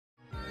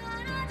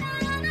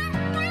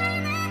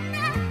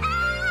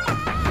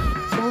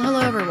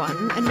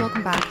everyone, and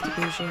welcome back to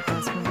Bougie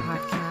Basement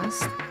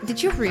Podcast.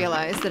 Did you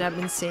realize that I've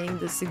been saying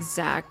this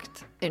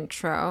exact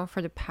intro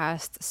for the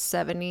past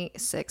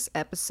 76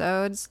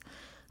 episodes?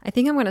 I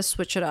think I'm going to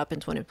switch it up in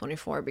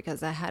 2024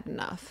 because I had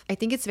enough. I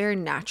think it's very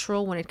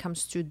natural when it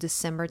comes to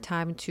December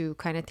time to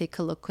kind of take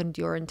a look at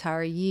your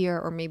entire year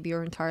or maybe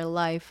your entire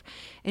life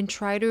and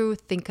try to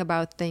think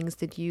about things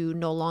that you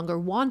no longer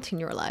want in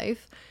your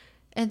life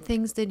and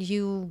things that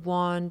you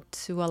want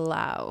to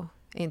allow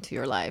into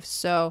your life.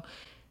 So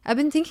I've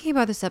been thinking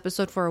about this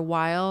episode for a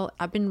while.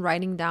 I've been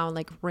writing down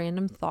like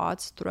random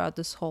thoughts throughout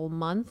this whole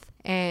month,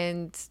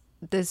 and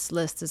this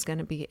list is going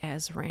to be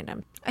as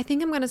random. I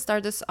think I'm going to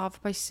start this off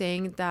by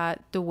saying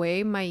that the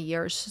way my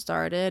year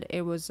started,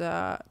 it was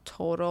a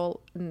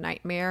total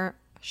nightmare,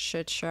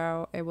 shit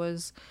show. It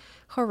was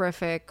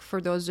horrific.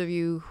 For those of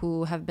you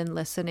who have been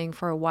listening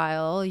for a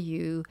while,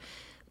 you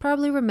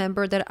probably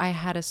remember that I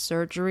had a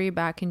surgery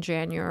back in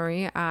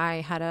January.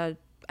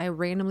 I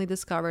randomly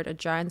discovered a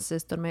giant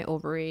cyst on my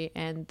ovary,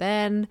 and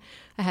then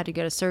I had to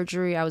get a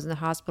surgery. I was in the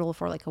hospital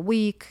for like a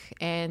week,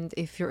 and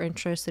if you're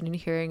interested in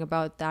hearing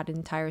about that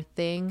entire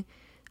thing,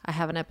 I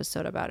have an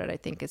episode about it. I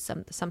think it's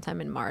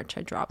sometime in March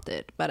I dropped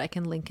it, but I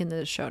can link in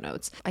the show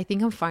notes. I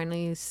think I'm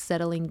finally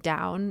settling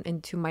down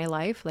into my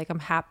life. Like, I'm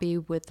happy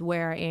with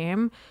where I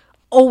am,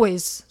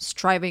 always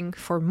striving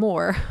for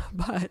more,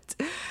 but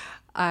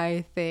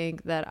I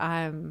think that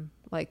I'm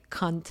like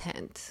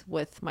content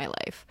with my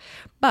life.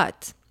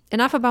 But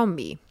enough about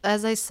me.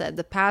 As I said,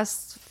 the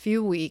past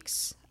few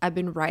weeks, I've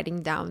been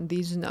writing down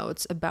these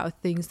notes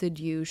about things that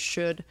you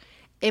should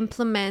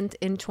implement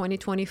in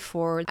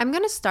 2024. I'm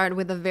going to start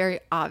with a very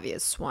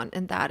obvious one,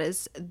 and that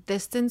is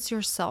distance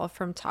yourself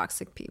from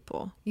toxic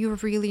people. You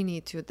really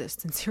need to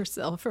distance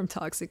yourself from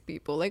toxic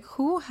people. Like,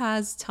 who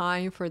has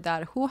time for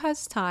that? Who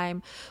has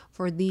time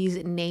for these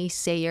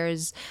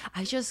naysayers?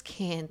 I just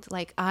can't.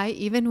 Like,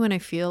 even when I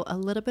feel a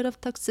little bit of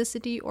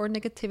toxicity or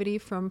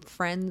negativity from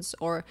friends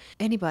or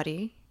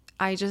anybody,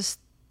 I just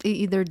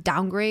either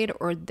downgrade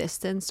or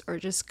distance or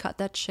just cut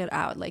that shit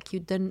out. Like, you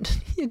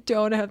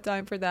don't have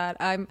time for that.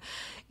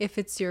 If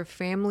it's your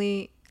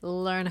family,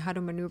 learn how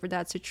to maneuver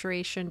that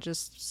situation.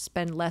 Just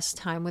spend less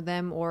time with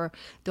them or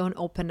don't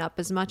open up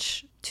as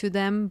much to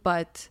them.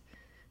 But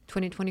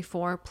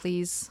 2024,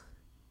 please,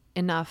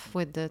 enough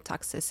with the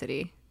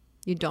toxicity.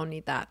 You don't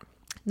need that.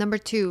 Number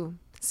 2,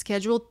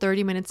 schedule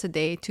 30 minutes a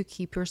day to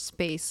keep your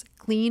space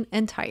clean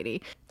and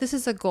tidy. This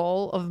is a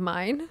goal of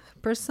mine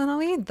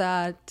personally,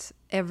 that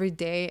every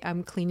day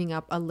I'm cleaning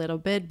up a little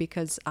bit,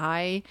 because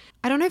I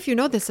don't know if you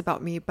know this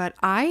about me, but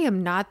I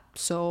am not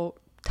so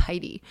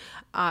tidy.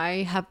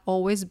 I have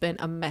always been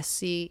a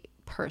messy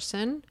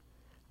person.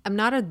 I'm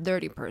not a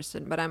dirty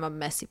person, but I'm a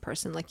messy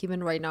person. Like,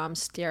 even right now I'm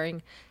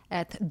staring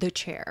at the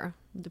chair,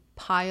 the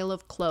pile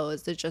of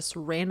clothes that just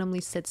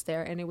randomly sits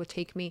there, and it would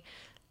take me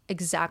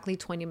exactly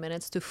 20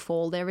 minutes to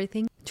fold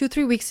everything.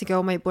 2-3 weeks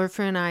ago, my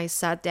boyfriend and I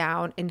sat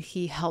down and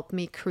he helped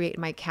me create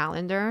my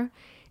calendar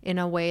in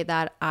a way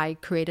that I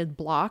created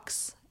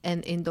blocks.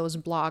 And in those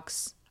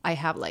blocks, I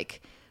have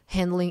like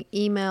handling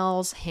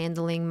emails,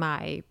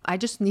 I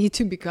just need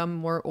to become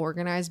more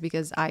organized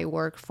because I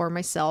work for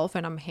myself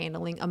and I'm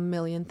handling a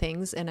million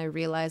things. And I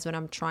realize when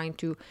I'm trying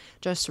to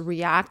just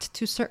react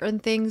to certain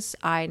things,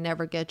 I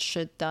never get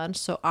shit done.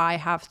 So I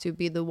have to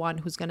be the one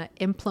who's going to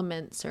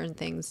implement certain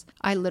things.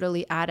 I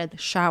literally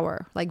added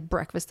shower, like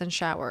breakfast and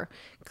shower,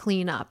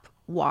 clean up,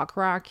 walk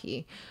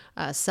Rocky,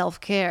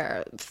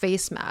 self-care,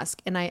 face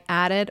mask. And I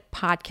added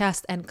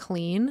podcast and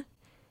clean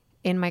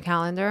in my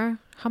calendar.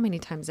 How many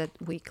times that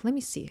week? Let me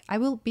see. I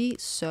will be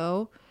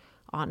so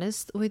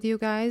honest with you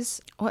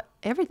guys.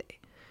 Every day.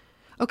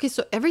 Okay,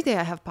 so every day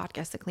I have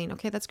podcast to clean.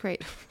 Okay, that's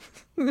great.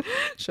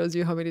 Shows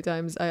you how many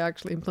times I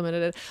actually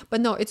implemented it.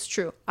 But no, it's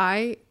true.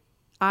 I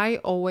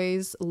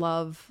always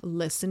love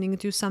listening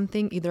to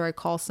something. Either I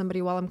call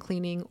somebody while I'm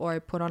cleaning or I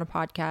put on a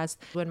podcast.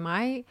 When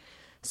my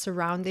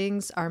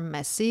surroundings are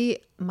messy,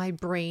 my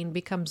brain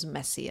becomes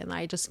messy and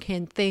I just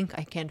can't think,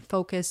 I can't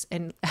focus.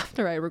 And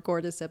after I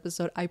record this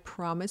episode, I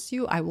promise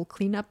you I will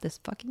clean up this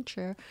fucking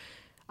chair.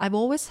 I've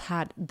always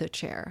had the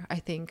chair. I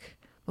think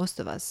most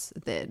of us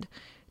did.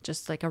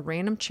 Just like a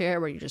random chair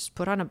where you just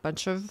put on a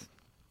bunch of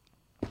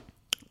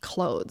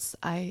clothes.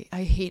 I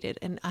hate it,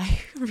 and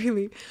I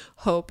really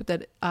hope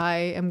that I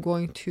am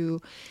going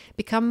to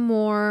become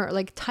more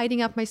like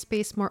tidying up my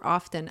space more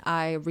often.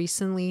 I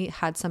recently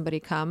had somebody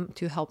come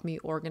to help me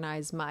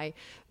organize my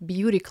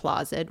beauty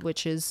closet,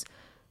 which is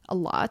a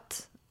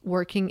lot.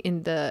 Working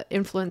in the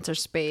influencer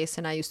space,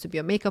 and I used to be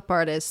a makeup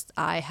artist,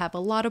 I have a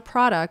lot of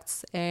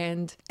products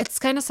and it's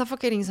kind of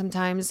suffocating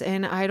sometimes,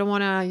 and I don't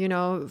want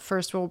to,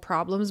 first world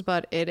problems,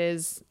 but it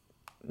is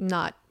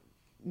not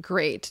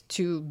great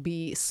to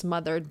be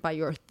smothered by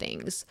your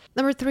things.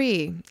 Number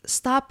 3,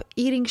 stop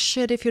eating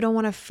shit if you don't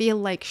want to feel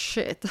like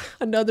shit.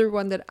 Another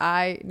one that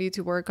I need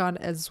to work on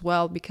as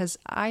well, because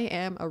I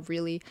am a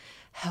really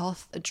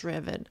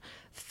health-driven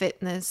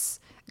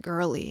fitness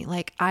girly.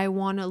 Like, I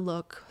want to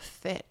look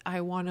fit.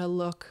 I want to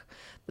look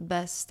the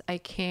best I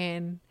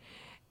can.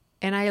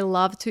 And I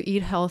love to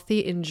eat healthy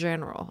in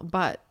general,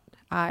 but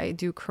I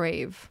do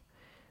crave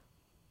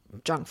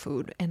junk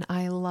food, and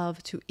I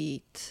love to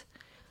eat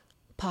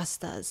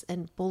pastas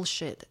and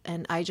bullshit,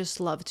 and I just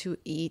love to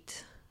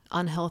eat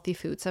unhealthy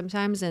food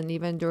sometimes. And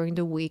even during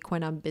the week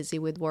when I'm busy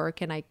with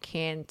work and I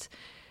can't,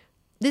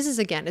 this is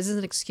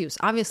an excuse.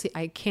 Obviously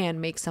I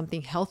can make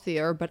something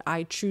healthier, but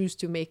I choose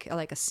to make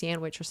like a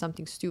sandwich or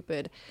something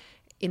stupid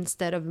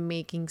instead of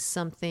making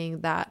something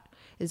that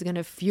is going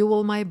to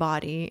fuel my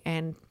body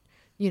and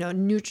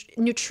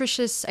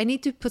nutritious. I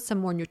need to put some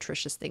more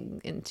nutritious thing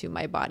into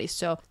my body.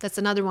 So that's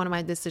another one of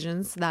my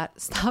decisions, that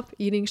stop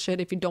eating shit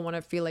if you don't want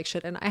to feel like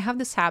shit. And I have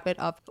this habit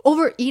of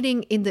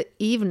overeating in the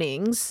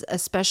evenings,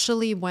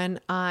 especially when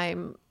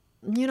I'm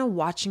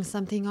watching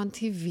something on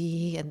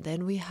TV, and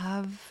then we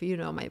have,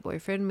 my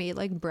boyfriend made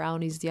like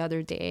brownies the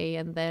other day,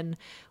 and then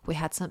we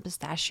had some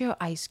pistachio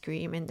ice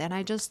cream, and then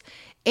I just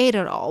ate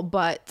it all.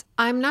 But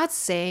I'm not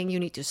saying you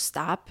need to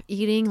stop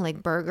eating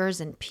like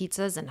burgers and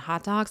pizzas and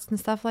hot dogs and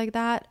stuff like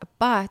that.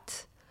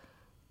 But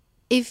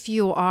if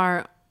you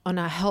are on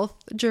a health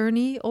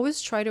journey, always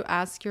try to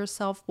ask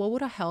yourself, what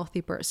would a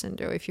healthy person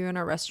do? If you're in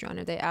a restaurant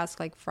and they ask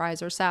like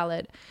fries or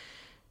salad,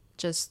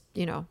 just,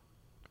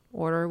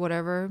 order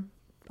whatever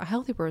a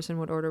healthy person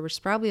would order, which is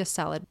probably a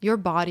salad. Your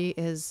body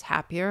is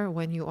happier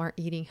when you are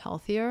eating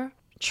healthier.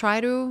 Try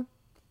to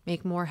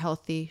make more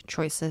healthy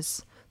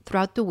choices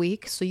throughout the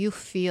week so you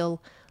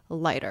feel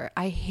lighter.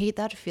 I hate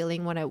that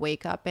feeling when I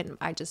wake up and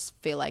I just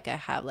feel like I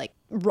have like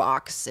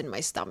rocks in my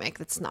stomach.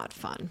 That's not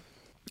fun.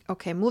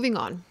 Okay, moving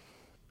on.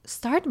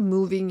 Start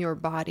moving your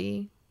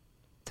body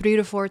 3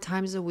 to 4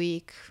 times a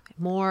week,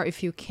 more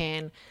if you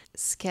can.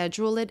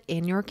 Schedule it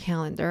in your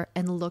calendar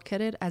and look at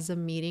it as a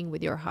meeting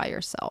with your higher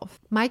self.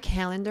 My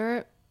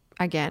calendar,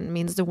 again,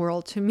 means the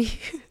world to me,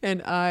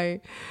 and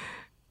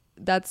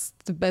that's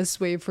the best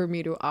way for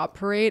me to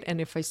operate. And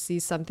if I see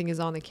something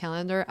is on the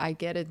calendar, I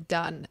get it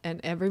done.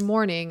 And every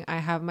morning I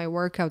have my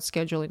workout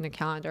schedule in the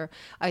calendar.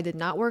 I did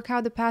not work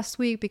out the past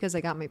week because I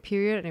got my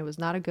period and it was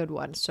not a good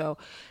one. So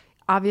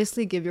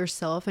obviously give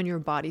yourself and your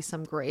body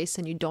some grace,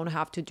 and you don't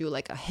have to do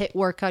like a HIIT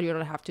workout. You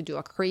don't have to do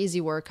a crazy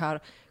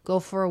workout. Go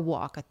for a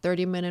walk, a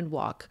 30-minute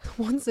walk.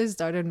 Once I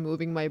started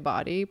moving my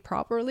body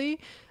properly,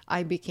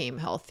 I became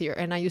healthier.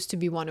 And I used to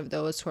be one of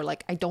those who are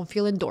like, I don't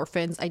feel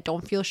endorphins. I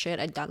don't feel shit.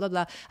 I blah, blah,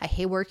 blah. I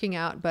hate working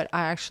out, but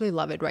I actually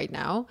love it right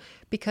now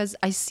because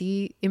I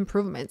see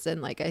improvements,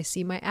 and like I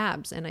see my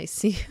abs and I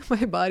see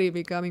my body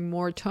becoming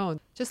more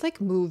toned. Just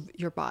like move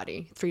your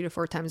body 3 to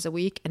 4 times a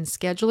week and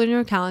schedule in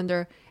your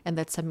calendar. And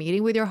that's a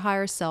meeting with your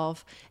higher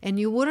self. And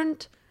you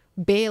wouldn't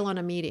bail on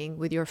a meeting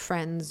with your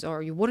friends,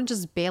 or you wouldn't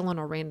just bail on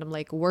a random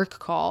like work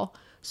call.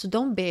 So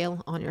don't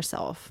bail on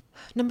yourself.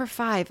 Number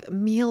 5,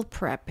 meal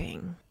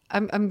prepping.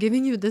 I'm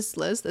giving you this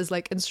list as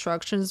like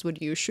instructions what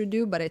you should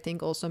do, but I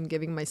think also I'm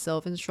giving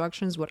myself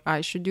instructions what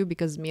I should do,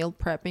 because meal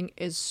prepping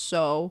is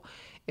so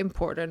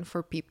important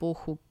for people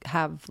who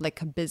have like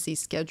a busy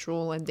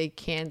schedule and they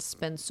can't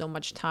spend so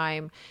much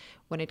time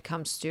when it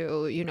comes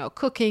to,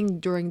 cooking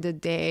during the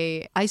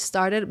day. I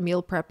started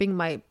meal prepping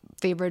my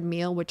favorite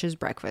meal, which is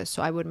breakfast.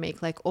 So I would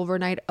make like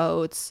overnight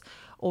oats,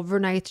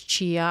 overnight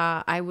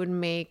chia. I would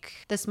make,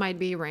 this might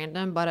be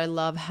random, but I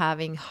love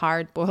having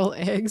hard boiled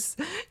eggs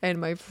in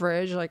my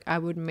fridge. Like I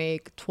would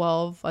make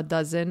 12, a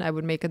dozen. I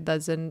would make a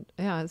dozen.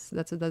 Yeah,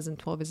 that's a dozen.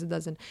 12 is a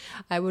dozen.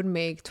 I would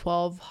make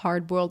 12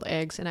 hard boiled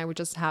eggs, and I would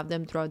just have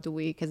them throughout the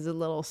week as a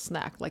little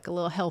snack, like a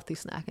little healthy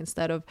snack.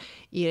 Instead of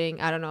eating,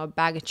 I don't know, a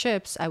bag of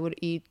chips, I would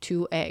eat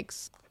 2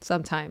 eggs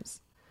sometimes.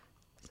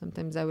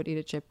 Sometimes I would eat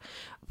a chip.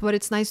 But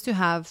it's nice to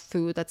have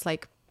food that's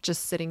like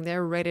just sitting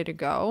there ready to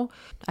go.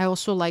 I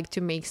also like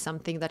to make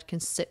something that can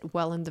sit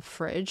well in the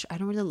fridge. I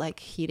don't really like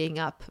heating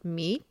up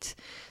meat,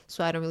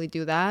 so I don't really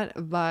do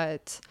that.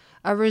 But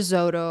a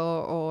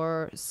risotto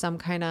or some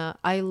kind of,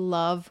 I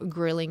love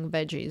grilling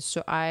veggies.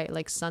 So I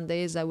like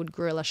Sundays, I would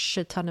grill a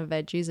shit ton of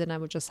veggies, and I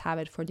would just have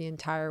it for the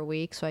entire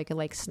week so I could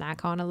like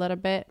snack on a little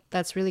bit.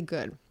 That's really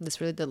good. That's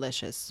really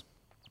delicious.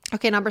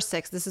 Okay, number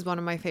 6. This is one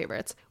of my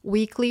favorites.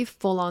 Weekly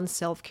full-on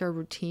self-care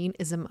routine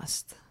is a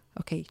must.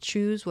 Okay,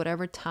 choose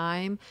whatever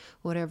time,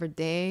 whatever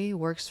day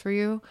works for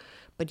you,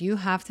 but you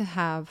have to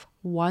have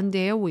 1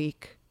 day a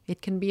week.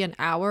 It can be an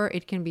hour,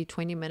 it can be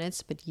 20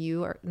 minutes, but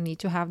you need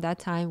to have that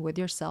time with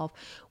yourself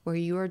where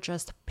you are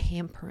just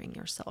pampering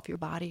yourself, your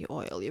body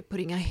oil, you're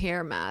putting a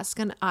hair mask,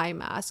 an eye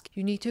mask.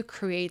 You need to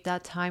create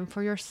that time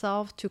for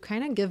yourself to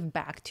kind of give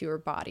back to your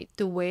body.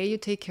 The way you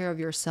take care of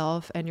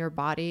yourself and your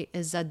body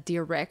is a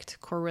direct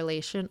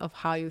correlation of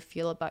how you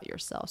feel about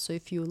yourself. So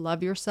if you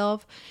love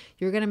yourself,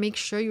 you're going to make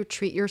sure you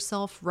treat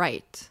yourself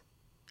right.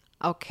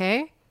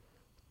 Okay?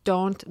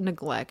 Don't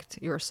neglect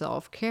your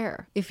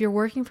self-care. If you're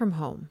working from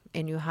home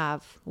and you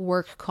have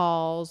work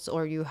calls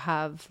or you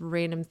have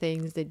random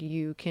things that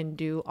you can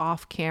do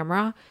off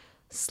camera,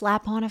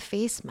 slap on a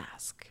face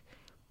mask.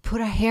 Put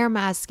a hair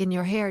mask in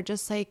your hair,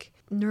 just like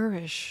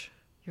nourish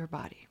your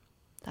body.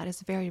 That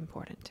is very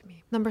important to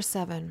me. Number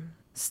 7,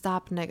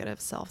 stop negative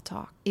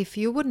self-talk. If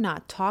you would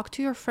not talk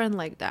to your friend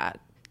like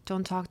that,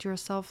 don't talk to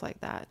yourself like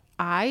that.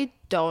 I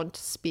don't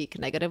speak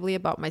negatively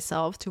about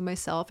myself to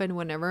myself. And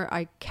whenever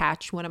I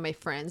catch one of my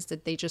friends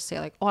that they just say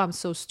like, oh, I'm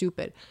so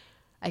stupid,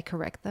 I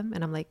correct them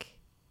and I'm like,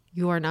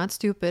 you are not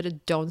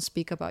stupid. Don't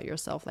speak about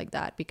yourself like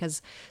that,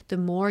 because the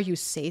more you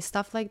say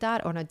stuff like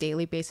that on a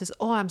daily basis,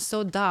 oh, I'm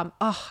so dumb.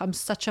 Oh, I'm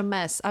such a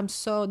mess. I'm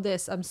so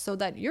this, I'm so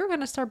that, you're going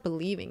to start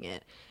believing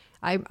it.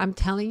 I'm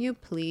telling you,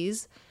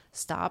 please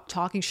stop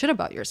talking shit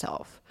about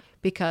yourself,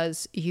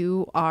 because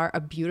you are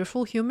a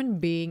beautiful human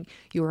being.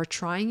 You are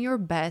trying your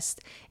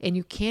best, and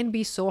you can't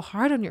be so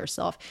hard on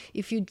yourself.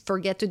 If you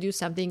forget to do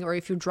something or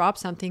if you drop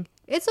something,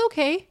 it's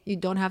okay. You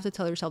don't have to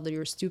tell yourself that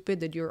you're stupid,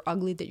 that you're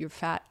ugly, that you're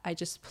fat. I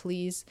just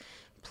please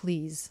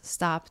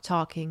stop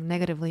talking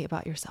negatively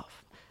about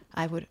yourself.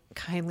 I would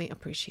kindly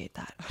appreciate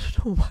that. I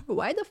don't know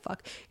why the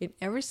fuck in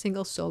every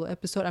single solo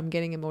episode I'm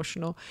getting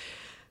emotional.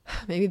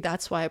 Maybe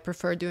that's why I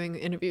prefer doing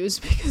interviews,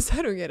 because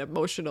I don't get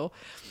emotional.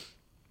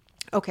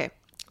 Okay,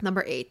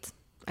 number 8.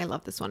 I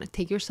love this one.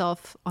 Take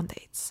yourself on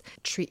dates.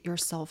 Treat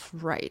yourself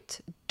right.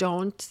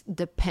 Don't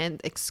depend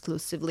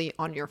exclusively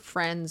on your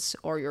friends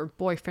or your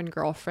boyfriend,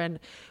 girlfriend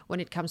when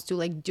it comes to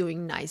like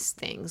doing nice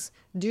things.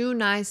 Do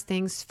nice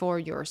things for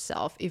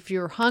yourself. If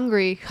you're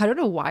hungry, I don't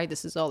know why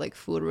this is all like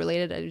food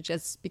related.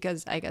 Just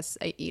because I guess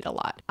I eat a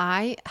lot.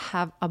 I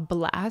have a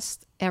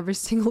blast every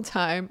single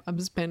time I'm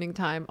spending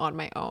time on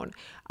my own.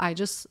 I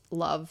just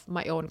love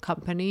my own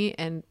company,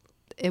 and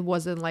it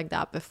wasn't like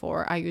that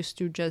before. I used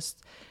to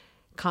just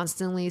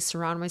constantly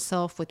surround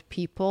myself with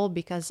people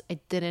because I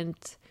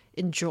didn't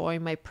enjoy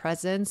my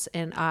presence,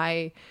 and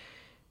I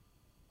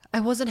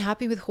wasn't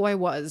happy with who I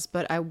was.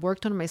 But I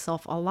worked on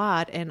myself a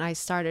lot, and I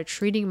started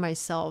treating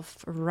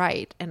myself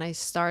right, and I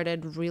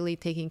started really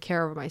taking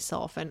care of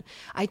myself. And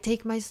I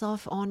take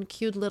myself on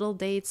cute little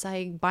dates.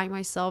 I buy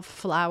myself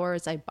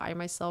flowers. I buy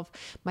myself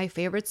my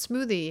favorite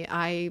smoothie.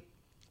 I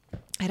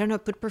don't know,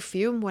 put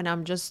perfume when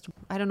I'm just,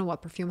 I don't know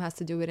what perfume has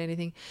to do with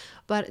anything,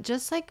 but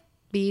just like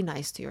be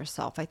nice to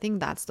yourself. I think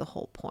that's the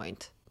whole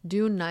point.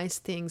 Do nice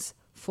things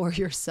for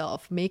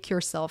yourself. Make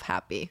yourself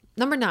happy.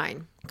 Number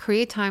 9,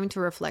 create time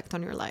to reflect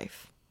on your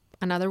life.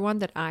 Another one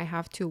that I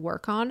have to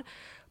work on.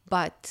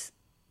 But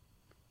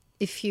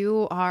if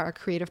you are a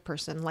creative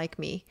person like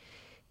me,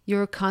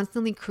 you're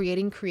constantly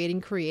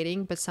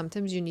creating, but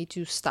sometimes you need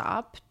to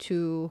stop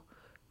to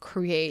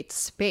create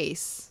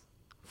space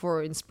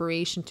for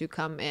inspiration to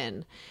come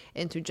in,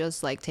 and to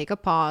just like take a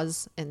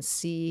pause and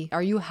see,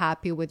 are you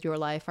happy with your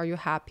life? Are you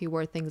happy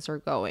where things are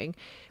going?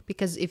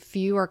 Because if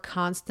you are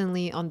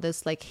constantly on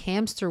this like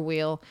hamster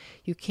wheel,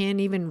 you can't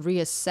even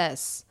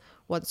reassess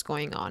what's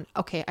going on.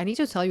 Okay, I need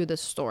to tell you this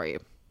story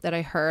that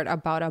I heard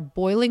about a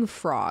boiling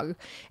frog,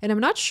 and I'm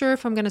not sure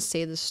if I'm gonna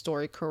say this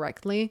story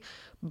correctly,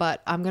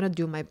 but I'm gonna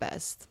do my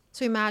best.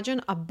 So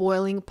imagine a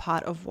boiling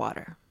pot of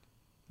water.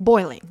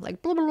 Boiling,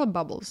 like blah, blah, blah,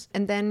 bubbles.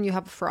 And then you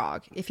have a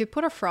frog. If you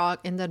put a frog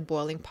in that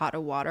boiling pot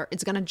of water,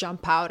 it's going to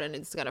jump out and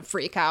it's going to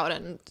freak out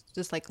and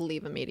just like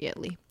leave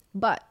immediately.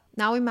 But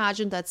now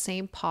imagine that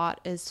same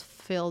pot is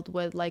filled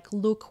with like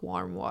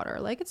lukewarm water.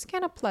 Like it's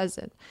kind of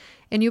pleasant.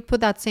 And you put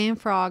that same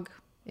frog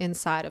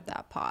inside of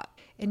that pot,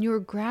 and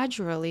you're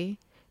gradually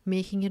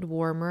making it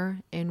warmer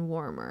and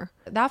warmer.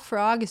 That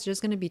frog is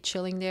just going to be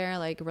chilling there,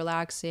 like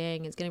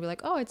relaxing. It's going to be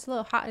like, oh, it's a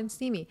little hot and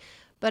steamy.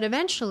 But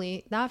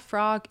eventually, that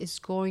frog is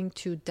going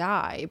to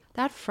die.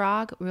 That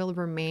frog will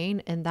remain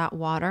in that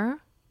water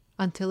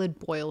until it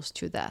boils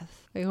to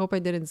death. I hope I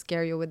didn't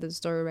scare you with this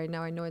story right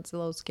now. I know it's a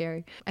little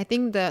scary. I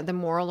think the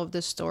moral of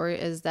this story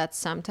is that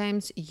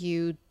sometimes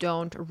you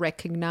don't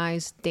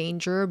recognize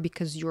danger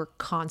because you're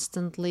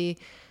constantly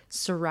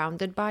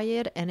surrounded by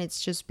it, and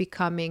it's just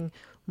becoming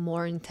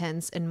more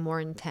intense and more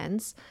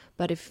intense.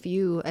 But if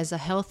you, as a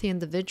healthy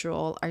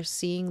individual, are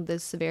seeing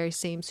this very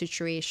same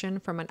situation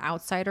from an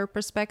outsider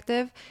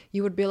perspective,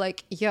 you would be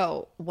like,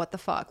 yo, what the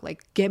fuck?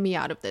 Like, get me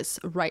out of this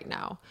right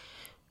now.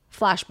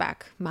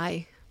 Flashback,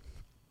 my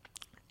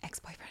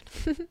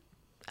ex-boyfriend.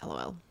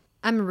 LOL.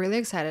 I'm really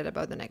excited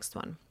about the next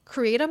one.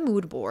 Create a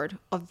mood board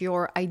of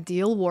your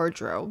ideal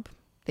wardrobe.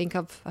 Think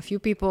of a few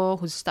people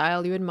whose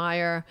style you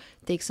admire,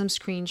 take some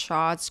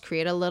screenshots,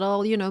 create a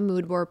little,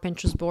 mood board,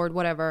 Pinterest board,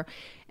 whatever,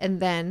 and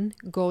then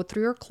go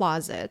through your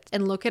closet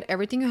and look at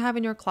everything you have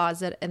in your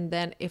closet. And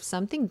then if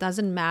something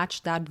doesn't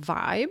match that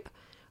vibe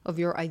of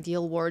your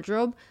ideal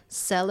wardrobe,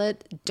 sell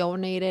it,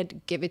 donate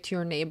it, give it to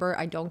your neighbor.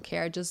 I don't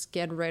care. Just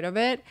get rid of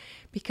it,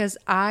 because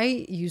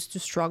I used to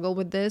struggle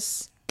with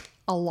this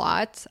a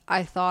lot.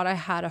 I thought I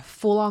had a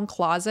full-on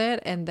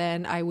closet, and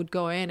then I would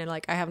go in and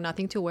like I have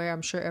nothing to wear.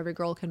 I'm sure every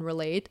girl can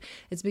relate.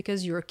 It's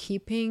because you're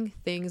keeping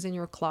things in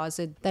your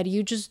closet that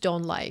you just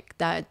don't like,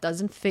 that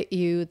doesn't fit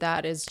you,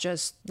 that is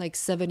just like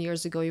 7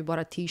 years ago you bought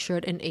a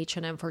t-shirt in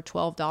H&M for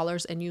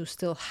 $12 and you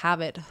still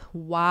have it.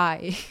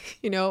 Why?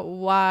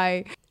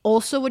 Why?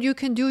 Also, what you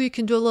can do a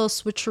little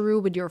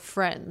switcheroo with your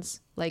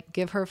friends. Like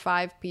give her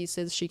 5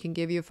 pieces, she can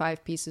give you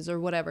 5 pieces or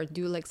whatever.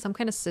 Do like some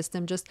kind of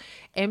system. Just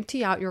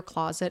empty out your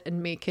closet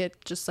and make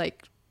it just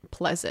like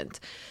pleasant.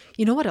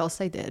 You know what else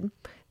I did?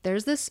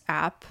 There's this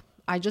app.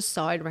 I just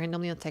saw it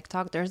randomly on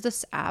TikTok. There's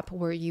this app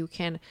where you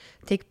can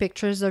take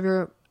pictures of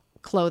your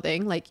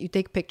clothing, like you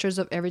take pictures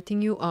of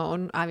everything you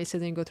own. Obviously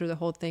I didn't go through the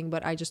whole thing,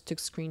 but I just took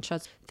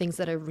screenshots, things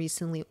that I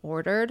recently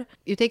ordered.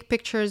 You take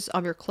pictures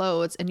of your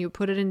clothes and you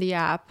put it in the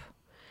app,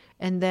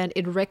 and then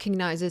it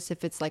recognizes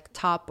if it's like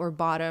top or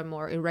bottom,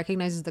 or it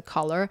recognizes the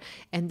color,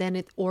 and then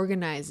it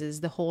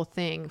organizes the whole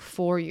thing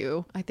for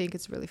you. I think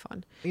it's really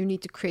fun. You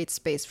need to create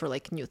space for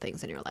like new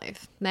things in your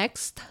life.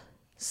 Next,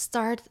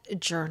 start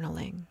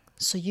journaling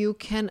so you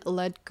can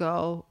let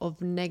go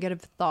of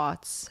negative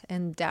thoughts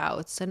and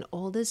doubts and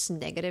all these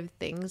negative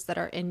things that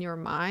are in your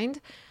mind.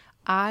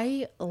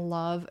 I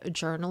love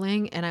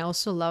journaling, and I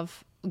also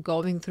love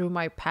going through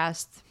my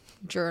past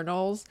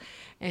journals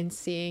and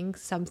seeing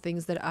some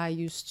things that I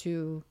used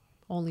to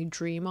only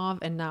dream of,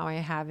 and now I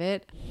have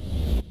it.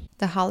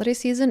 The holiday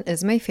season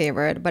is my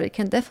favorite, but it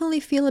can definitely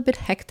feel a bit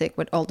hectic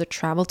with all the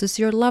travel to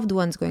see your loved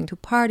ones, going to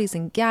parties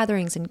and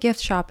gatherings and gift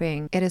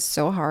shopping. It is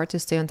so hard to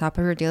stay on top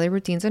of your daily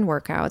routines and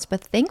workouts,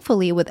 but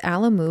thankfully with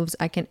Alo Moves,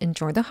 I can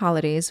enjoy the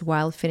holidays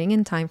while fitting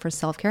in time for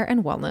self-care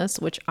and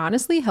wellness, which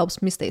honestly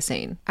helps me stay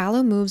sane.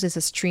 Alo Moves is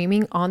a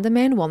streaming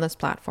on-demand wellness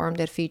platform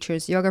that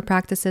features yoga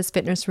practices,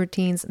 fitness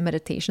routines,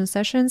 meditation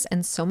sessions,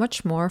 and so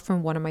much more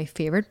from one of my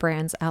favorite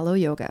brands, Alo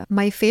Yoga.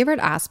 My favorite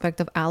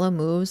aspect of Alo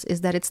Moves is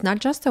that it's not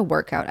just a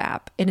workout app.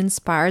 It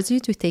inspires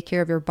you to take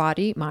care of your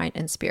body, mind,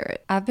 and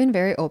spirit. I've been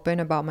very open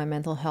about my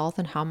mental health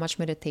and how much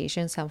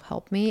meditations have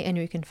helped me, and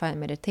you can find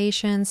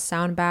meditations,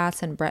 sound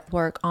baths, and breath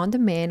work on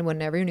demand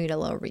whenever you need a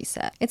little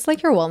reset. It's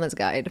like your wellness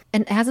guide.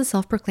 And as a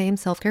self-proclaimed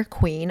self-care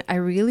queen, I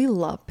really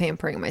love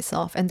pampering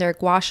myself, and their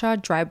gua sha,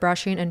 dry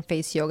brushing, and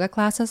face yoga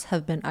classes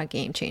have been a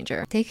game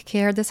changer. Take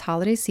care this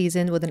holiday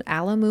season with an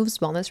Alo Moves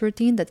wellness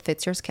routine that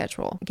fits your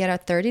schedule. Get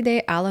a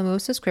 30-day Alo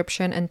Moves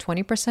subscription and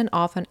 20%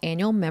 off an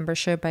annual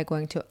membership by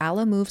going to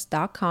alomoves.com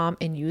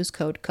and use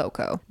code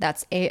COCO.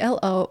 That's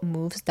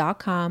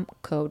ALOmoves.com,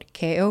 code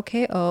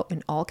KOKO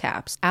in all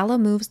caps.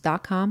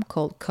 ALOmoves.com,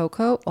 code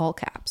COCO, all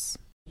caps.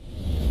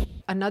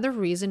 Another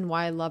reason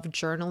why I love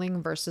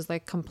journaling versus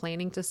like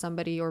complaining to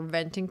somebody or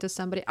venting to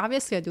somebody,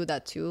 obviously I do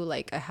that too.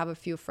 Like I have a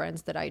few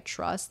friends that I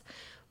trust,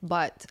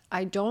 but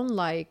I don't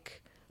like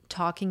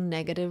talking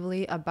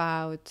negatively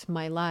about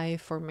my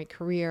life or my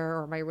career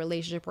or my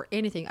relationship or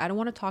anything. I don't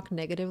want to talk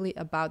negatively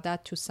about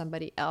that to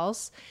somebody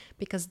else,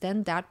 because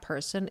then that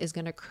person is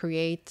going to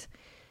create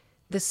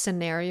this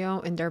scenario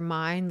in their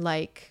mind.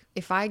 Like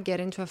if I get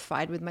into a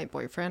fight with my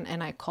boyfriend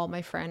and I call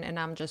my friend and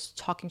I'm just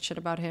talking shit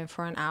about him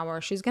for an hour,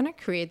 she's going to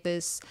create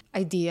this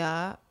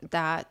idea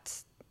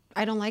that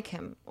I don't like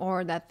him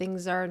or that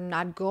things are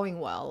not going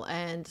well.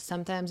 And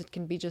sometimes it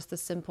can be just a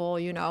simple,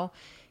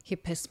 he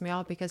pissed me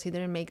off because he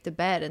didn't make the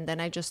bed. And then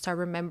I just start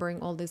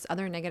remembering all these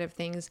other negative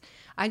things.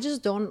 I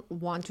just don't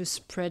want to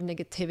spread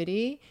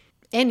negativity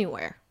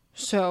anywhere.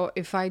 So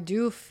if I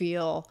do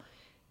feel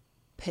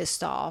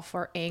pissed off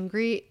or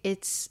angry,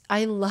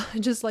 I love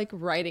just like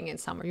writing it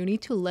somewhere. You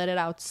need to let it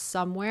out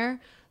somewhere.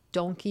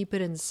 Don't keep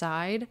it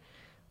inside,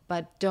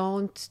 but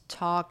don't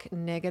talk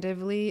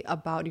negatively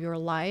about your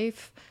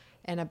life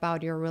and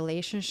about your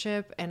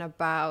relationship and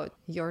about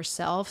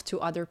yourself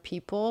to other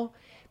people,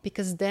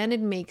 because then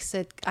it makes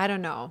it, I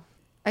don't know.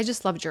 I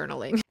just love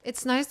journaling.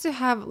 It's nice to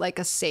have like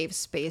a safe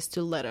space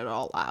to let it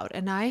all out.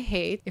 And I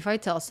hate if I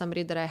tell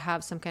somebody that I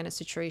have some kind of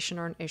situation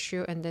or an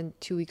issue and then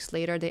 2 weeks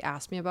later they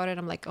ask me about it.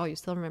 I'm like, oh, you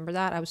still remember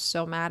that? I was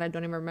so mad. I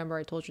don't even remember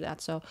I told you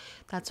that. So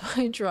that's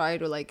why I try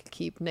to like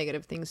keep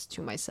negative things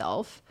to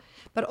myself.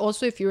 But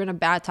also if you're in a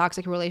bad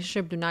toxic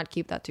relationship, do not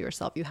keep that to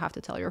yourself. You have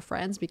to tell your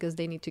friends because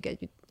they need to get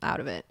you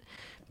out of it,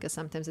 because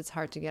sometimes it's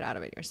hard to get out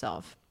of it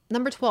yourself.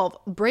 Number 12,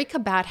 break a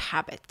bad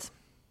habit.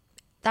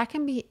 That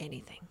can be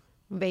anything.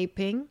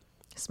 Vaping,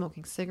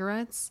 smoking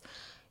cigarettes,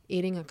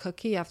 eating a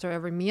cookie after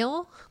every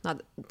meal. I'm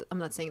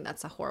not saying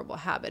that's a horrible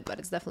habit, but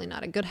it's definitely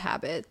not a good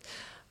habit.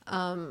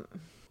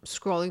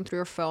 Scrolling through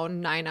your phone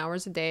 9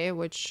 hours a day,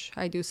 which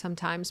I do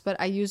sometimes, but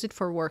I use it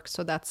for work,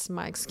 so that's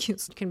my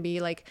excuse. It can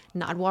be like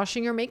not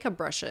washing your makeup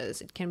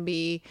brushes. It can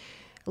be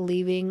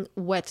leaving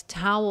wet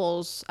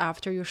towels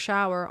after you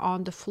shower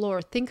on the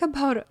floor. Think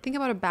about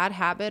a bad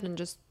habit and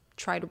just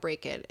try to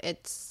break it.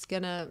 It's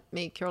gonna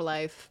make your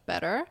life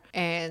better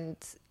and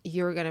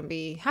you're gonna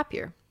be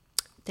happier.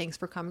 Thanks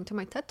for coming to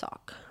my TED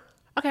Talk.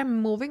 Okay,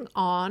 moving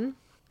on.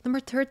 Number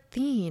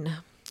 13,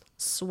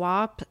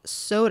 swap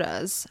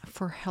sodas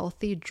for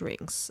healthy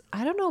drinks.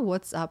 I don't know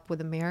what's up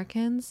with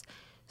Americans.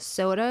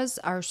 Sodas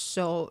are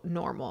so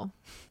normal.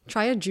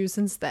 Try a juice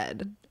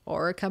instead,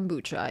 or a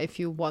kombucha if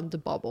you want the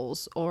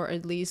bubbles, or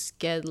at least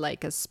get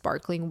like a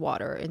sparkling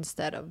water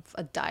instead of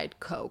a Diet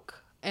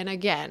Coke. And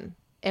again,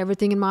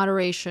 everything in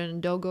moderation.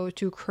 Don't go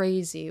too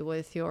crazy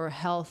with your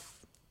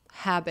health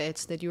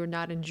habits that you're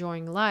not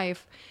enjoying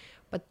life,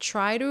 but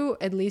try to,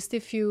 at least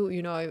if you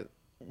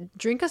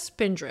drink a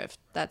Spindrift,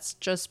 that's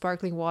just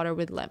sparkling water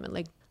with lemon.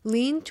 Like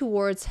lean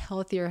towards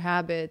healthier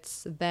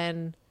habits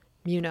than,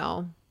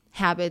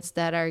 habits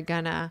that are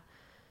gonna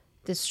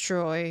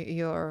destroy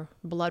your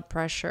blood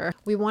pressure.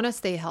 We want to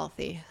stay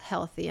healthy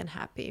and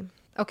happy.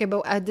 Okay,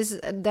 but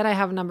then I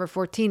have number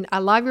 14.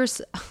 Allow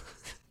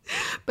yourself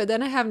But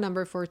then I have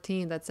number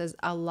 14 that says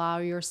allow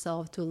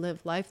yourself to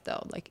live life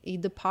though. Like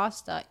eat the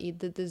pasta, eat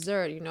the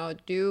dessert,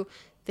 do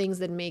things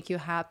that make you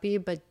happy,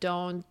 but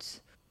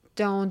don't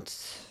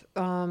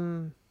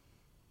um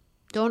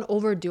don't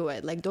overdo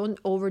it. Like don't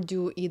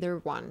overdo either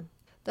one.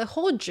 The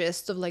whole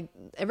gist of like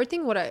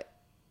everything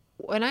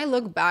when I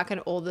look back at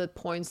all the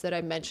points that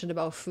I mentioned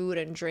about food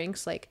and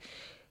drinks, like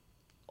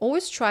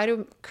always try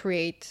to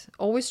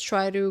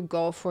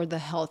go for the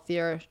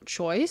healthier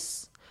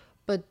choice,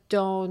 but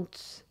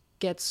don't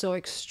get so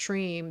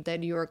extreme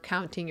that you're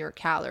counting your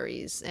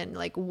calories and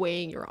like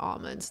weighing your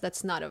almonds.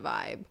 That's not a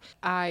vibe.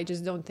 I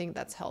just don't think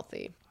that's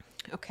healthy.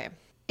 Okay.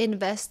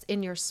 Invest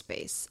in your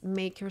space.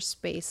 Make your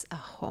space a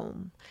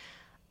home.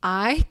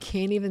 I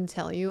can't even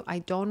tell you, I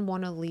don't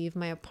want to leave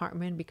my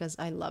apartment because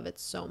I love it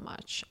so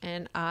much.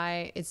 And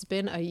it's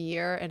been a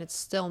year and it's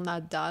still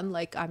not done.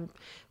 Like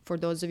for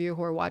those of you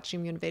who are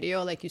watching me on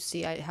video, like you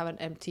see, I have an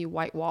empty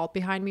white wall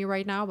behind me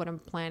right now, but I'm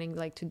planning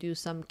like to do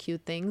some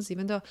cute things,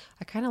 even though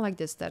I kind of like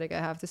the aesthetic, I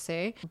have to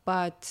say.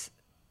 But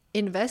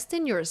invest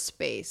in your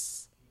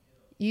space.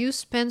 You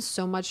spend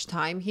so much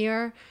time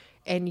here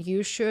and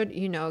you should,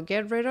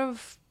 get rid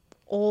of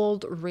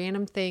old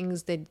random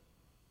things that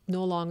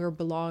no longer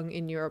belong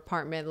in your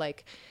apartment.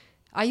 Like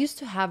I used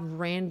to have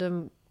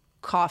random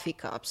coffee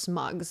cups,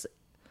 mugs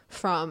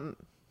from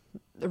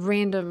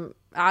random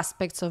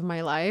aspects of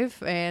my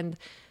life, and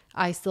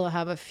I still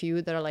have a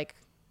few that are like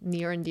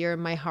near and dear in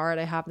my heart.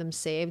 I have them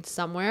saved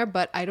somewhere,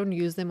 but I don't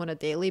use them on a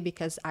daily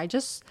because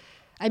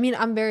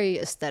I'm very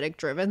aesthetic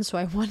driven, so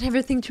I want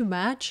everything to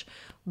match.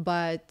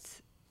 But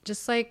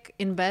just like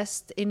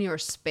invest in your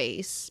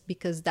space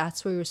because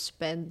that's where you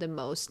spend the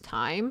most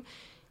time.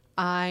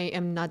 I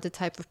am not the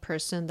type of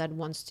person that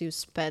wants to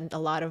spend a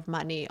lot of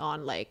money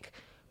on like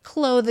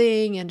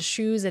clothing and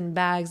shoes and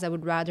bags. I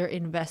would rather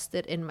invest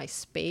it in my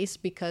space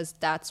because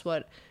that's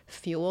what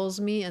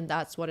fuels me and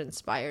that's what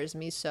inspires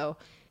me. So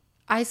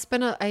I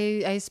spend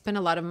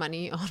a lot of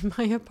money on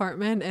my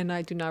apartment and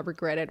I do not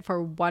regret it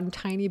for one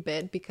tiny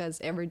bit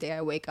because every day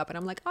I wake up and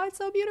I'm like, oh, it's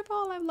so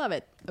beautiful. I love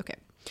it. Okay.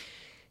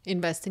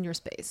 Invest in your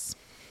space.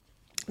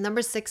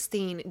 Number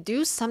 16,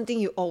 do something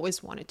you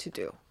always wanted to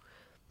do.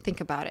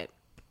 Think about it.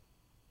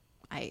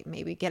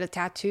 Maybe get a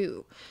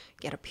tattoo,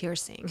 get a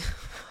piercing.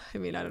 I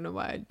don't know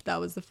why that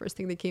was the first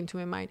thing that came to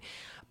my mind.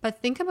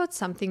 But think about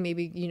something,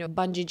 maybe,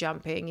 bungee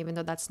jumping, even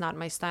though that's not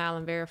my style.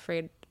 I'm very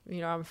afraid,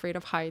 I'm afraid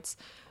of heights.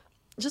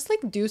 Just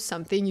like do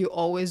something you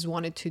always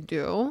wanted to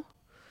do,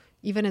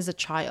 even as a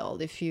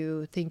child. If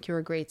you think you're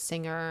a great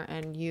singer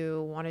and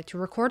you wanted to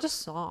record a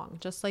song,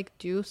 just like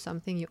do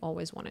something you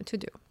always wanted to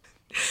do.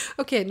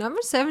 Okay,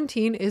 number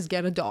 17 is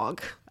get a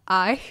dog.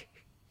 I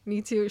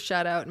need to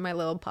shout out my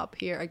little pup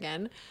here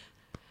again.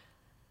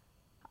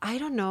 I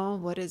don't know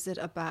what is it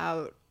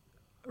about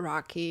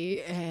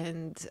Rocky,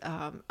 and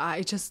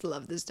I just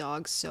love this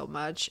dog so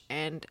much.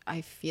 And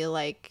I feel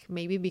like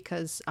maybe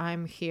because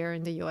I'm here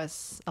in the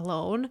US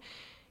alone,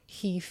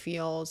 he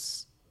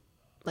feels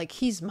like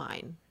he's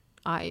mine.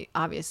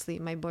 Obviously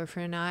my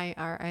boyfriend and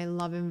I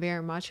love him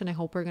very much and I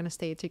hope we're gonna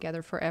stay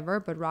together forever.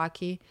 But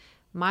Rocky,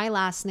 my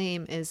last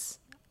name is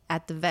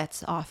at the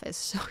vet's office,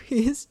 so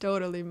he's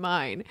totally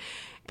mine.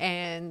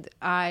 And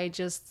I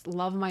just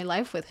love my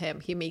life with him.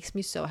 He makes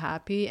me so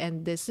happy.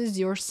 And this is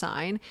your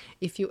sign.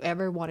 If you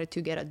ever wanted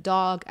to get a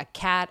dog, a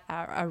cat,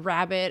 a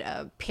rabbit,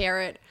 a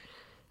parrot,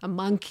 a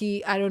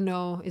monkey, I don't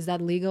know, is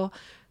that legal?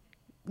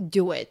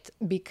 Do it,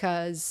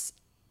 because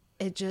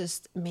it's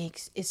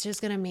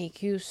just gonna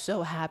make you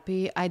so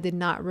happy. I did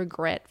not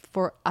regret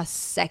for a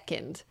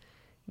second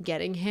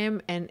getting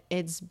him, and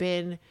it's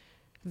been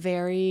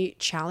very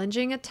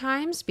challenging at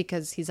times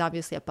because he's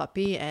obviously a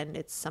puppy and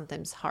it's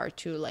sometimes hard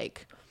to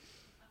like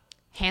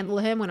handle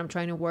him when I'm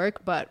trying to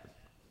work, but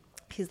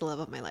he's the love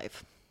of my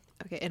life.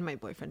 Okay, and my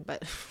boyfriend,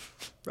 but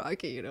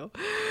Rocky,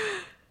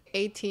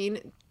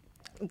 18,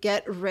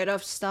 get rid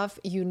of stuff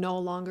you no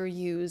longer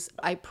use.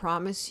 I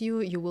promise you,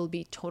 you will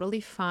be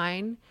totally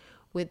fine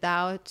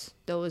without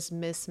those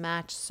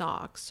mismatched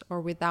socks or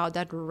without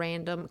that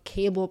random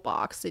cable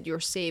box that you're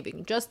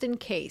saving just in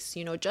case,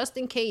 just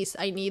in case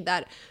I need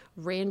that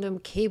random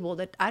cable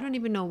that I don't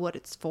even know what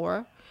it's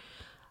for.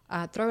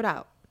 Throw it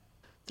out.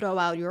 Throw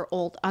out your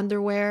old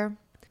underwear,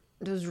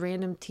 those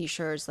random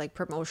t-shirts, like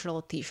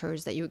promotional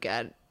t-shirts that you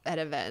get at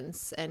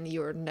events and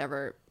you're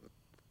never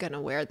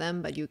gonna wear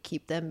them, but you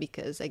keep them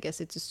because I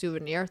guess it's a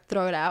souvenir.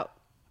 Throw it out.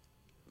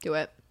 Do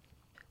it.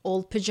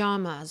 Old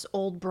pajamas,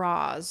 old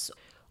bras,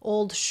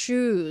 old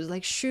shoes,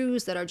 like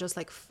shoes that are just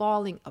like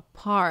falling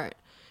apart,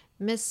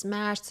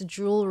 mismatched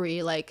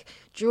jewelry, like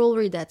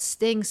jewelry that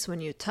stinks when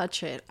you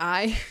touch it.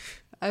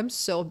 I'm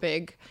so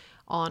big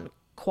on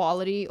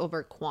quality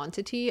over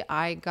quantity.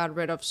 I got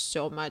rid of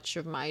so much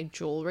of my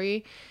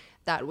jewelry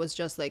that was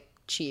just like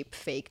cheap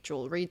fake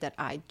jewelry that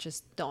I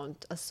just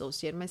don't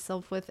associate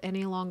myself with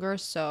any longer.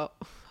 So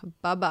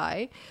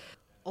bye-bye.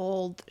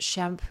 Old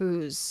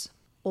shampoos,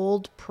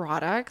 old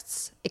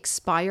products,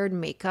 expired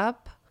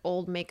makeup,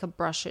 old makeup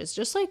brushes,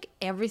 just like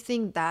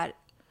everything that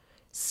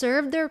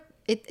served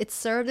it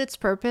served its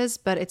purpose,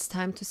 but it's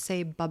time to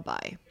say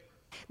bye-bye.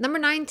 Number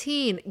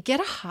 19, get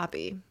a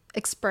hobby.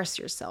 Express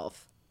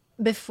yourself.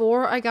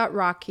 Before I got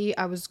Rocky,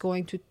 I was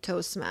going to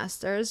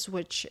Toastmasters,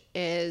 which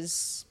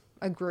is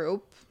a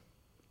group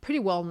pretty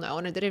well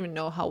known. I didn't even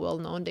know how well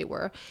known they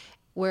were,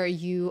 where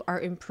you are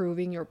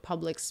improving your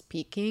public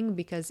speaking,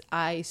 because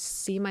I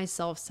see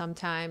myself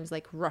sometimes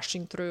like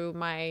rushing through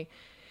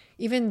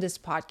even this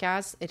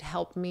podcast. It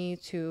helped me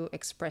to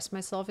express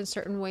myself in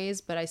certain ways,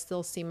 but I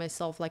still see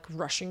myself like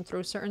rushing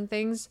through certain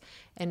things.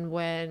 And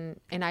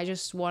I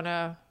just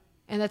wanna,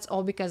 and that's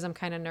all because I'm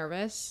kind of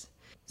nervous.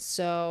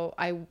 So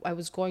I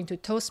was going to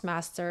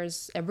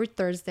Toastmasters every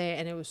Thursday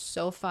and it was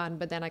so fun.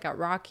 But then I got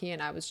Rocky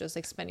and I was just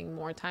like spending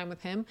more time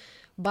with him.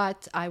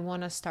 But I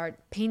want to start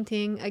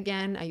painting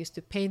again. I used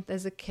to paint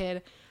as a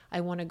kid.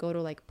 I want to go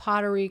to like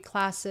pottery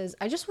classes.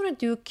 I just want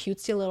to do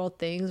cutesy little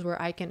things where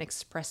I can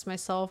express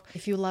myself.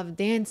 If you love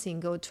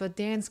dancing, go to a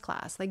dance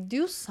class. Like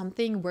do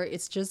something where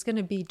it's just going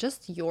to be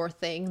just your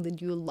thing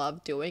that you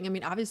love doing. I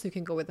mean, obviously you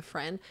can go with a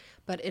friend,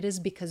 but it is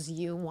because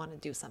you want to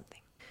do something.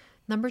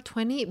 Number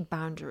 20,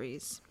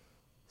 boundaries.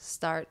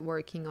 Start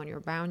working on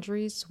your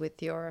boundaries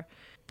with your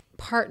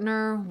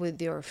partner,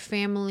 with your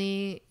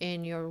family,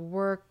 in your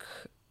work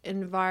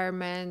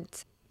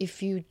environment.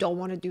 If you don't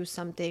want to do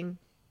something,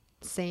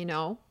 say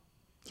no.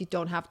 You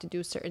don't have to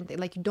do certain things.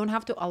 Like you don't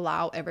have to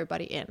allow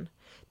everybody in.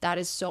 That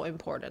is so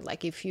important.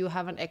 Like if you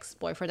have an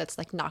ex-boyfriend that's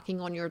like knocking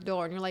on your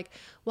door and you're like,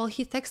 well,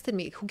 he texted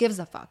me. Who gives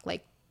a fuck?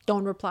 Like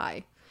don't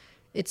reply.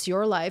 It's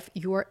your life.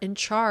 You are in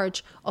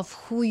charge of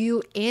who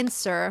you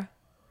answer.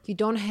 You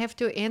don't have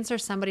to answer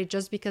somebody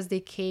just because they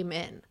came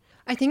in.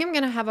 I think I'm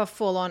going to have a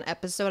full-on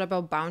episode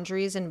about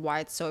boundaries and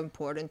why it's so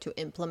important to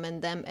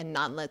implement them and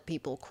not let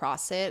people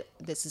cross it.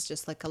 This is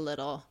just like a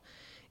little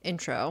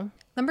intro.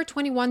 Number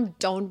 21,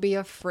 don't be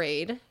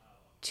afraid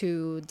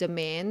to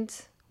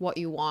demand what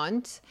you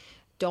want.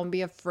 Don't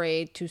be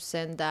afraid to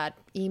send that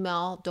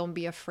email. Don't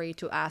be afraid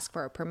to ask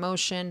for a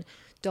promotion.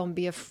 Don't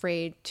be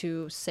afraid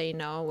to say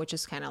no, which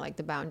is kind of like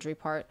the boundary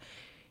part.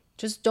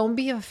 Just don't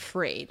be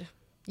afraid.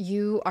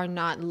 You are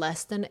not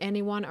less than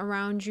anyone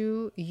around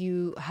you.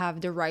 You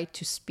have the right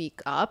to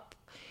speak up.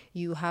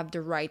 You have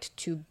the right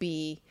to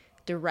be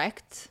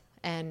direct,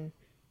 and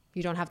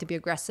you don't have to be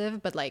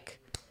aggressive, but like,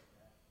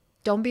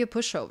 don't be a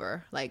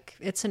pushover. Like,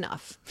 it's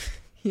enough.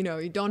 You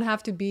don't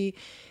have to be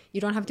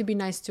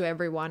nice to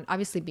everyone.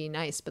 Obviously be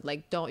nice, but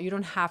like, you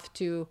don't have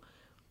to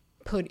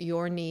put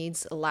your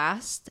needs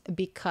last,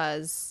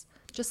 because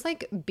just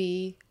like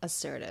be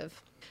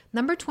assertive.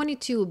 Number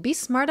 22, be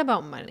smart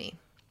about money.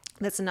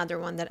 That's another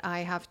one that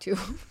I have to,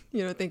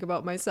 think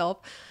about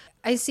myself.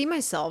 I see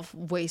myself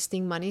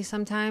wasting money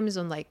sometimes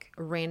on like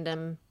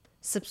random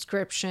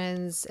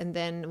subscriptions. And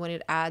then when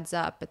it adds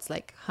up, it's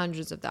like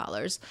hundreds of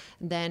dollars.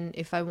 Then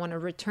if I want to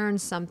return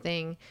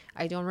something,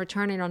 I don't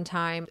return it on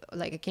time.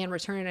 Like I can't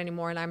return it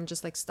anymore. And I'm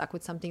just like stuck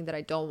with something that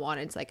I don't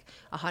want. It's like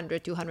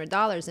 $100,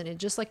 $200. And it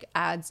just like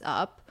adds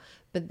up.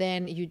 But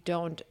then you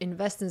don't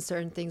invest in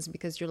certain things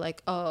because you're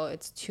like, oh,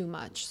 it's too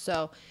much.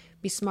 So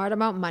be smart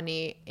about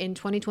money. In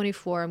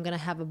 2024, I'm going to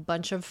have a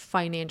bunch of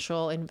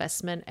financial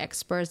investment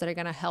experts that are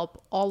going to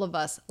help all of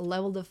us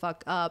level the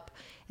fuck up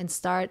and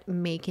start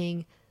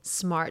making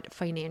smart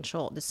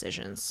financial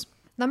decisions.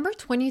 Number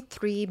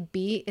 23,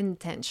 be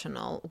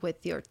intentional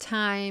with your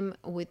time,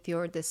 with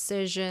your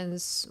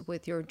decisions,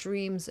 with your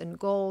dreams and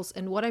goals.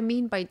 And what I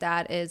mean by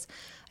that is,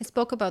 I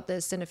spoke about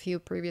this in a few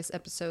previous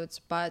episodes,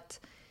 but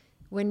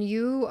when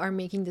you are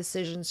making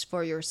decisions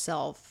for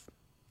yourself,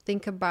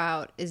 think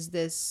about, is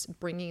this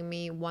bringing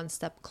me one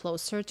step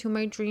closer to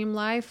my dream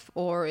life,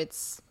 or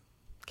it's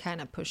kind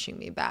of pushing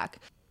me back?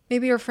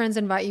 Maybe your friends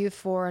invite you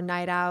for a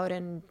night out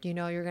and,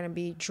 you're going to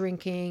be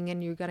drinking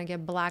and you're going to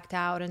get blacked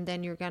out, and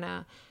then you're going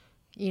to,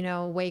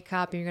 wake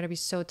up and you're going to be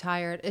so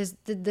tired.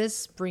 Did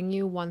this bring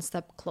you one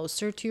step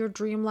closer to your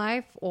dream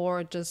life,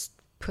 or just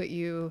put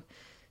you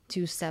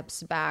 2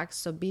 steps back?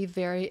 So be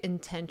very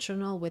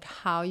intentional with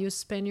how you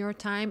spend your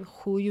time,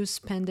 who you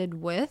spend it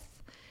with,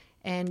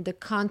 and the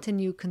content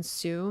you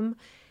consume.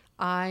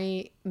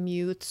 I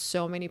mute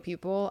so many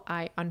people.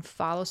 I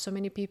unfollow so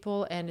many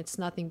people, and it's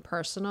nothing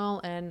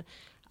personal. And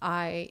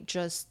I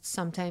just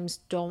sometimes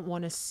don't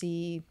want to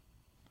see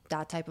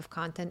that type of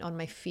content on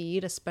my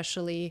feed,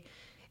 especially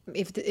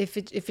if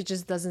it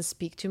just doesn't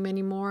speak to me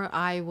anymore.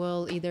 I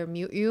will either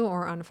mute you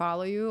or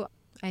unfollow you.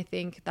 I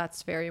think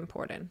that's very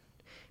important.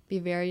 Be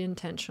very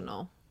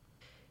intentional.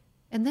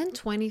 And then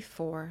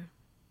 24,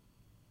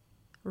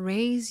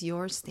 raise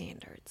your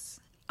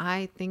standards.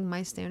 I think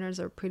my standards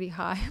are pretty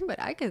high, but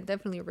I can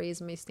definitely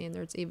raise my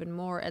standards even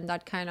more. And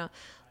that kind of,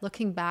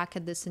 looking back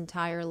at this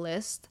entire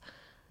list,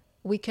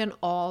 we can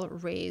all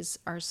raise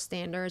our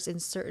standards in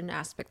certain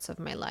aspects of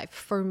my life.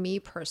 For me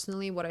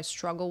personally, what I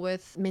struggle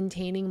with,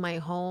 maintaining my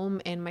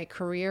home and my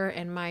career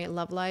and my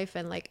love life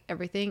and like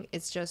everything,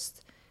 it's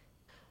just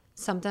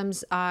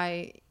sometimes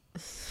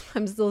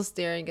I'm still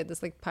staring at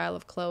this like pile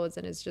of clothes,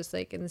 and it's just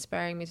like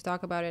inspiring me to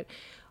talk about it.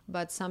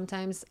 But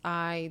sometimes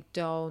I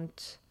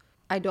don't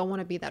I don't want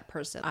to be that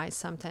person. I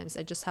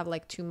just have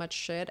like too much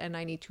shit and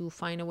I need to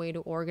find a way to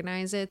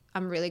organize it.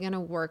 I'm really going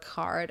to work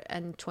hard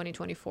in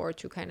 2024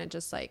 to kind of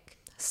just like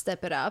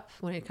step it up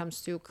when it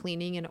comes to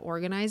cleaning and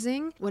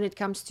organizing. When it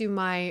comes to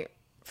my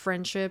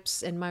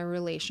friendships and my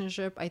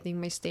relationship, I think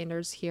my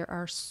standards here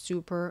are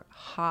super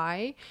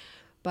high.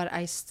 But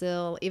I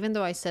still, even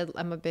though I said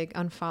I'm a big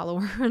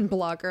unfollower and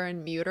blogger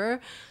and muter,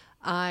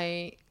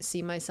 I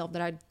see myself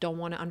that I don't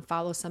want to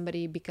unfollow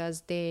somebody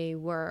because they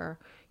were,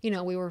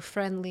 we were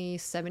friendly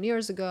 7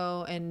 years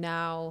ago, and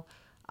now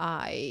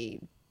I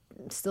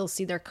still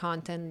see their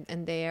content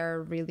and they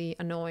are really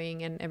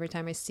annoying. And every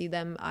time I see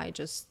them, I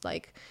just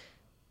like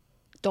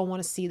don't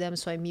want to see them.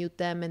 So I mute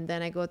them, and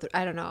then I go through,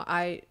 I don't know.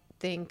 I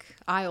think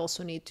I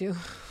also need to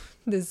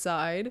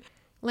decide.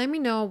 Let me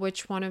know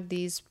which one of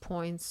these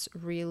points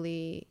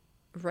really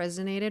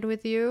resonated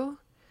with you.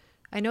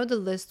 I know the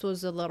list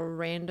was a little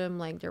random,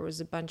 like there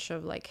was a bunch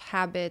of like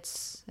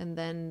habits, and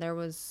then there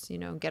was,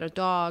 get a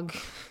dog,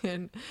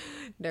 and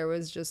there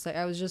was just like,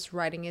 I was just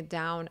writing it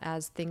down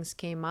as things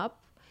came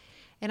up.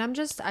 And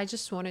I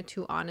just wanted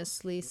to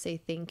honestly say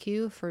thank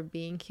you for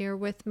being here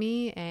with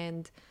me.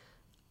 And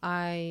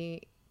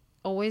I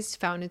always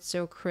found it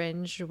so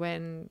cringe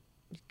when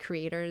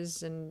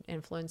creators and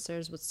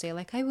influencers would say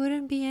like, I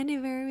wouldn't be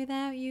anywhere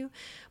without you.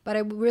 But I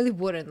really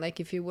wouldn't. Like,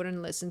 if you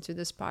wouldn't listen to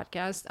this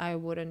podcast, I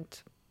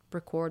wouldn't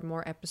record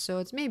more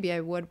episodes. Maybe I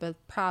would, but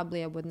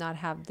probably I would not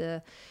have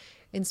the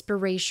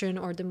inspiration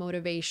or the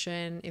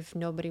motivation if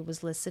nobody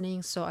was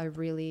listening. So I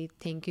really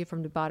thank you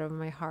from the bottom of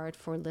my heart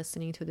for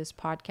listening to this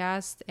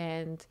podcast,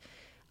 and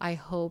I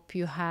hope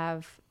you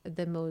have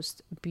the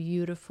most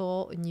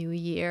beautiful new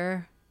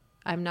year.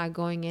 I'm not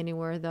going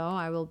anywhere though.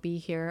 I will be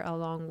here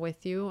along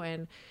with you,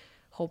 and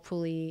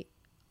hopefully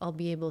I'll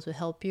be able to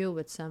help you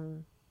with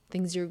some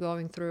things you're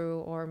going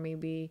through, or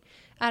maybe,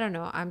 I don't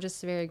know. I'm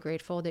just very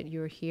grateful that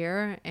you're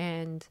here,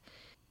 and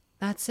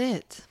that's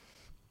it.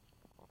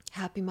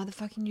 Happy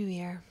motherfucking New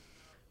Year.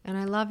 And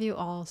I love you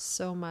all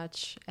so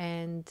much,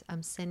 and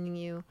I'm sending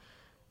you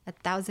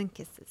 1,000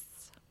 kisses.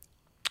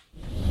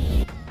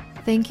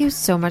 Thank you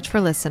so much for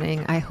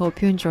listening. I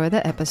hope you enjoy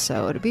the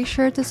episode. Be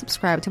sure to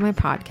subscribe to my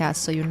podcast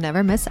so you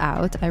never miss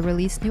out. I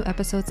release new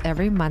episodes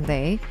every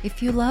Monday.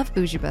 If you love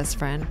Bougie Best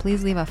Friend,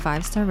 please leave a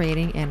 5-star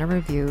rating and a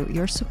review.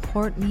 Your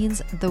support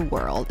means the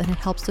world, and it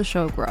helps the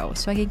show grow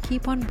so I can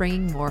keep on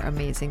bringing more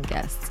amazing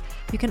guests.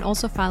 You can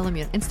also follow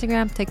me on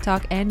Instagram,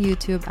 TikTok, and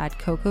YouTube at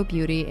Coco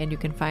Beauty, and you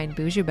can find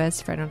Bougie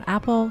Best Friend on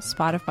Apple,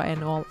 Spotify,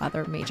 and all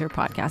other major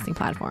podcasting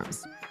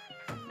platforms.